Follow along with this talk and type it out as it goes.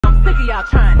Look at y'all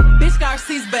trying it. Bitch got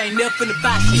receipts, but ain't never finna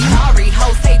buy shit. Sorry,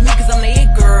 hoes hate me cause I'm the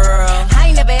it girl. I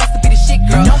ain't never asked to be the shit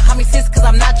girl. Don't call me sis cause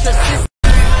I'm not your sis.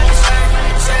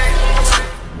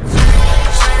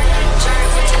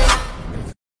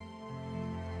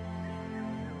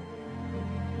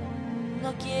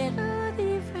 No quiero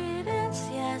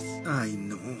diferencias. Ay,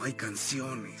 no, hay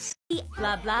canciones.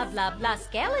 Blah, blah, blah, blah,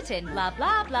 skeleton. Blah,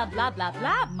 blah, blah, blah, blah,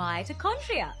 blah,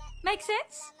 mitochondria. Make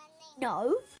sense?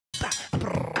 No.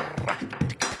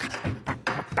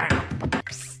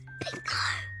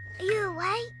 Are you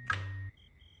awake?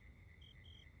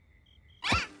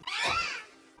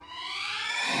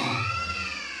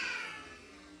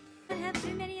 Don't have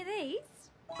too many of these.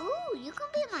 Ooh, you can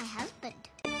be my husband.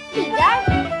 You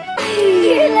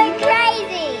look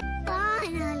crazy!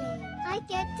 Finally, I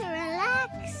get to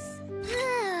relax.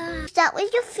 Start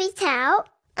with your feet out,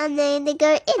 and then they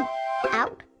go in,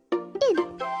 out,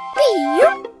 in.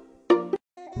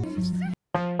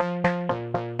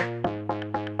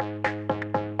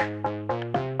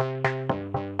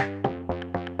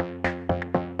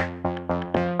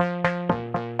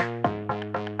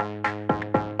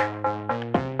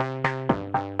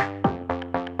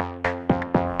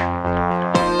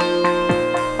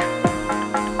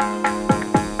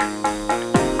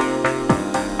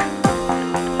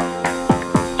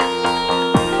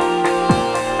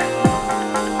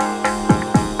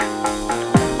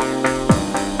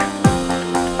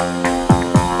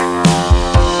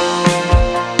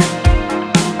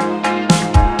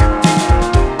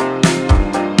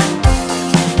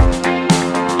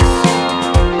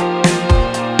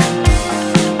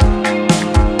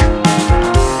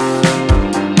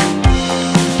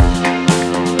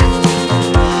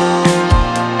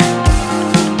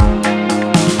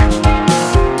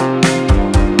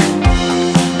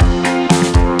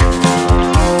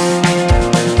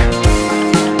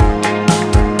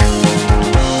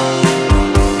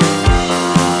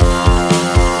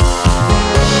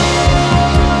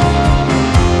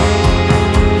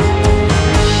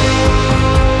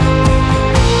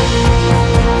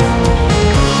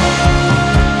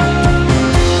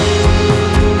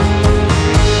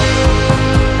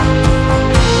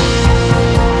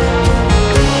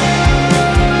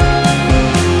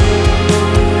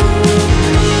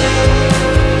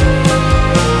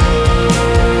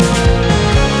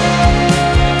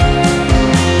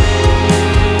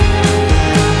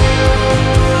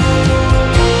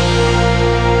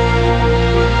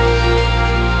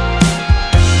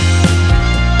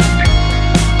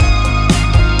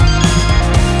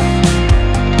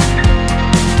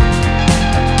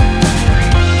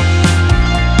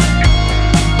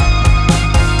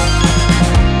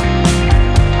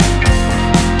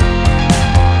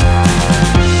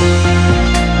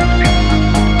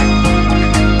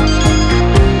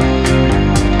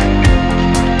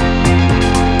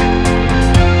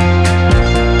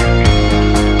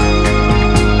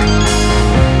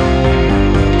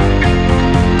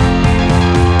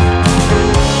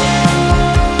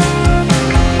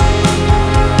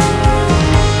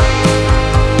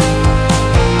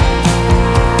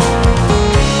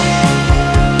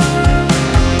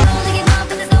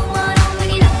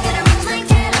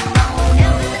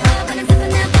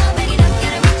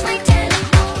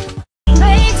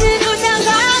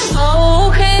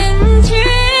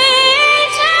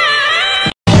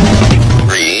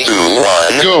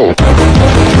 Go!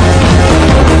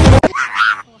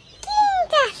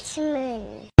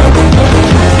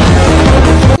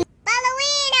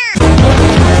 Ballerina!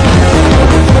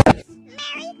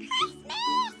 Merry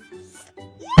Christmas!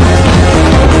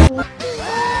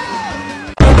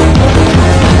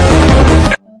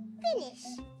 Finish.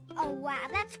 Oh wow,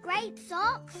 that's great,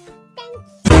 Socks.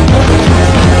 Thanks.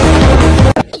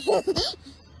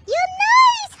 Your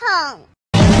nose hung.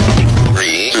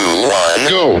 3, 2, 1,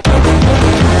 go!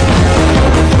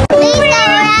 Please go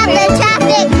around the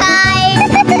traffic cone.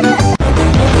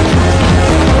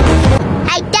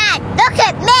 Hey Dad, look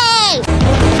at me!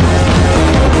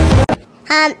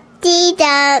 Humpty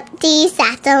Dumpty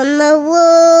sat on the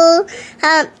wall.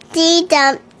 Humpty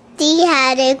Dumpty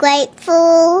had a great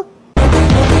fall.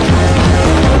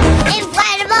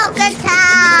 Incredible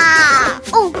guitar!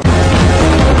 Ooh.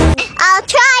 I'll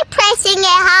try pressing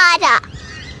it harder.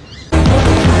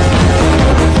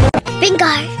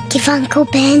 Bingo! Give Uncle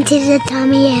Ben to the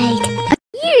tummy ache.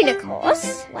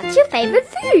 Unicorns, what's your favourite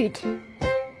food?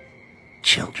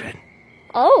 Children.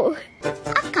 Oh,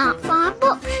 I can't find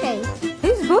Boopsy.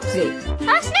 who's Boopsy?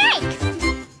 A snake!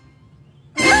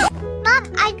 Mum,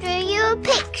 I drew you a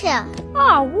picture.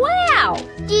 Oh, wow!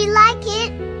 Do you like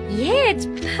it? Yeah, it's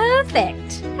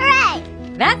perfect. Hooray!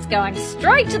 That's going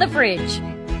straight to the fridge.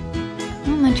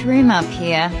 Not much room up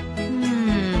here.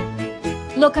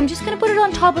 Look, I'm just going to put it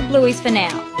on top of Bluey's for now.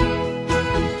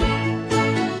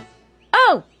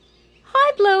 Oh!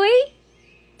 Hi, Bluey!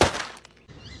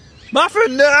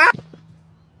 Muffin!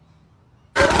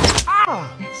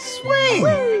 Swing!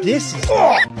 This is...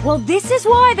 Well, this is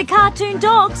why the cartoon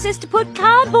dog says to put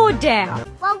cardboard down.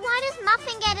 Well, why does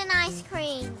Muffin get an ice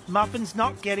cream? Muffin's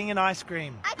not getting an ice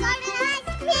cream. I got an ice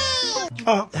cream!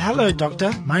 Oh, hello,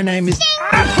 Doctor. My name is...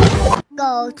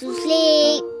 Go to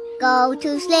sleep, go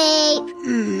to sleep,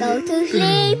 go to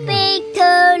sleep,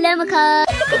 Victor Lemon. I'm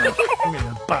in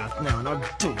the bath now and I'm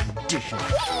doing the dishes.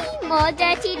 More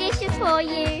dirty dishes for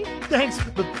you. Thanks,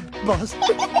 boss.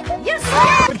 Yes,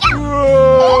 I'm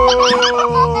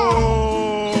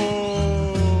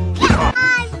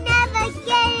never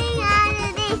getting out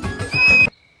of this.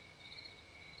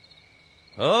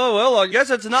 Oh, well, I guess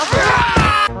it's enough.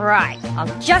 Right,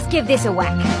 I'll just give this a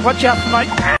whack. Watch out,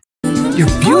 mate. You're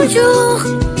beautiful.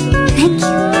 Thank you.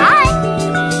 Hi.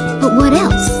 But what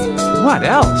else? What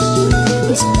else?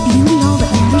 Is beauty all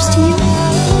that matters to you?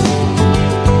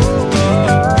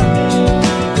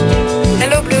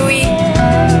 Hello, Bluey.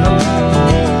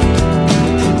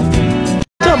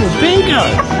 Double bingo!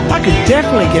 I could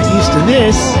definitely get used to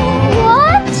this.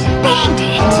 What?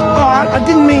 Bandit. Oh, I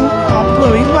didn't mean... Oh,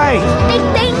 Bluey, wait. Big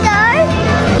bingo.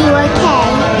 You okay?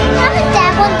 Mum and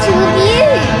Dad want two of you.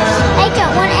 They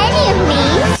don't want any of me.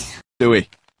 Bluey.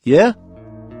 Yeah?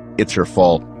 It's your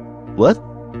fault. What?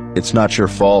 It's not your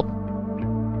fault.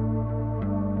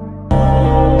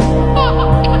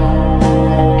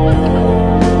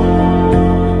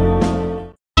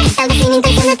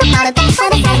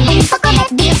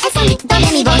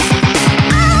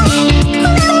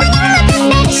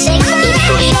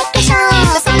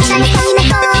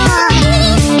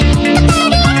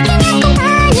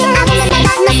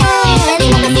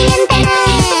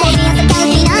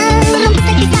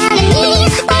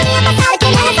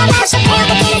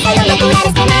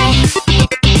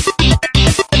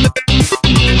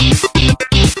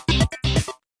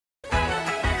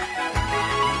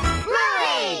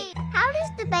 How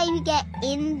does the baby get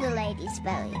in the lady's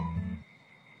belly?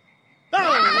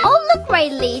 Oh, look,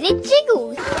 Rayleigh, it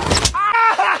jiggles.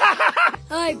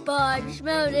 Hi, Bud,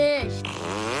 smell this.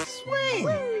 Swing!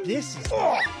 This is...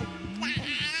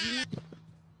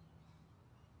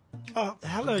 Oh,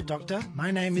 hello, Doctor.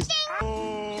 My name is...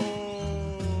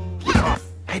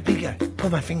 Hey, Bingo, pull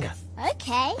my finger.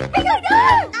 Okay. Bingo,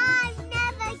 no! I'm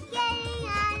never getting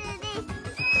out of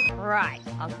this. Right,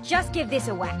 I'll just give this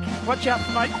a whack. Watch out,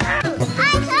 mate. I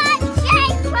can't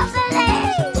shake properly.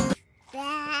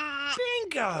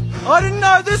 Bingo! I didn't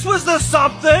know this was the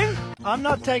something. I'm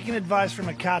not taking advice from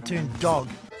a cartoon dog.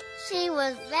 She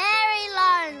was very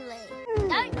lonely.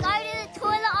 Don't go to the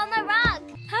toilet on the rug.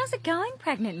 How's it going,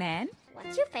 pregnant man?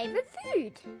 What's your favorite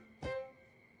food?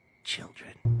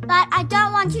 Children. But I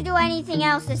don't want to do anything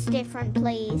else that's different,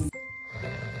 please.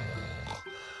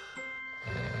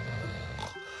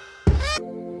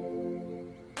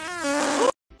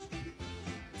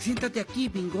 Siéntate aquí,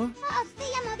 Bingo. Oh,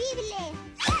 estoy amovible.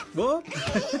 Oh,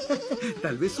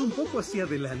 tal vez un poco hacia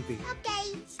adelante. Ok,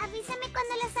 avísame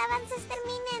cuando los avances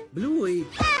terminen. Bluey.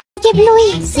 Oye,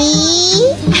 Bluey. ¿Sí?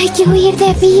 Hay que huir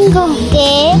de Bingo.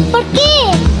 ¿Qué? ¿Por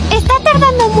qué? Está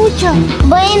tardando mucho.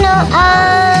 Bueno,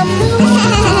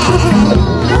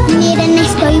 miren,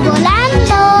 estoy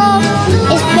volando.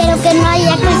 Espero que no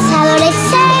haya cazadores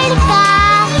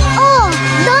cerca. Oh,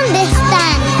 ¿dónde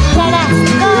están?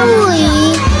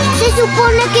 Bluey, se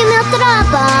supone que me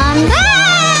atrapan. ¡Ah!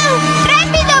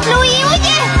 ¡Rápido, Bluey,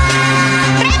 huye!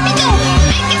 ¡Rápido!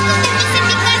 ¡Hay que escondernos en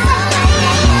mi casa!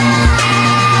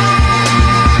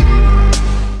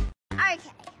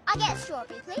 Okay, I'll get a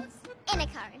strawberry, please. In a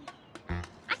cone.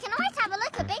 I can always have a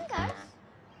look at Bingo.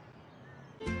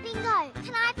 Bingo,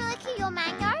 can I have a look at your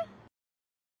mango?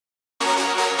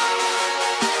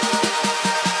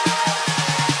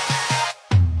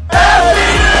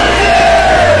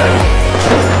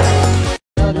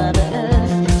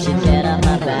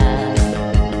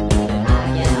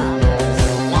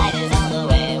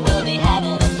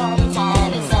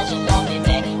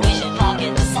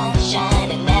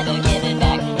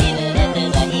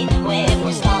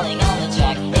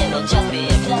 Just be a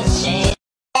plus shade.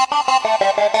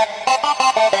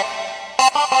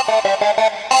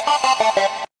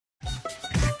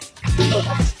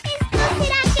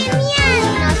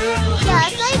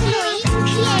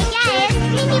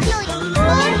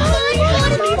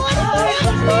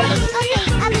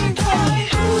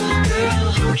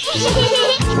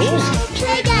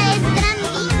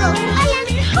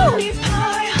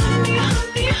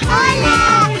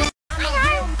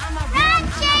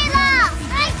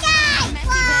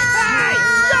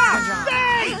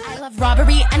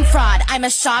 robbery and fraud. I'm a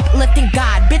shoplifting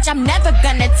god. Bitch, I'm never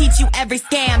gonna teach you every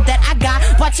scam that I got.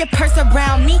 Watch your purse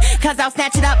around me, cause I'll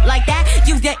snatch it up like that.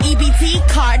 Use your EBT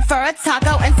card for a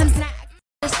taco and some snacks.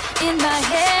 In my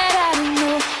head, I don't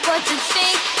know what to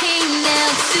think. He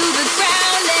knelt to the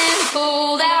ground and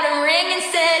pulled out a ring and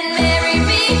said, marry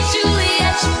me,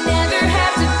 Juliet, you never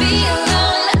have to be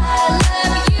alone. I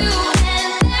love you,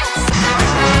 and that's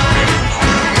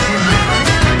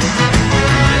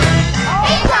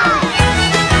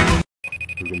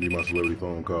It's gonna be my celebrity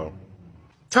phone call.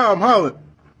 Tom Holland,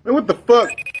 man, what the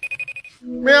fuck?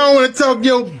 Man, I don't wanna talk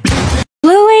yo.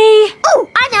 Bluey! Oh,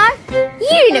 I know!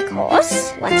 You, of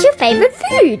course. What's your favourite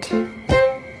food?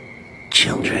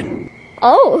 Children.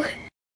 Oh.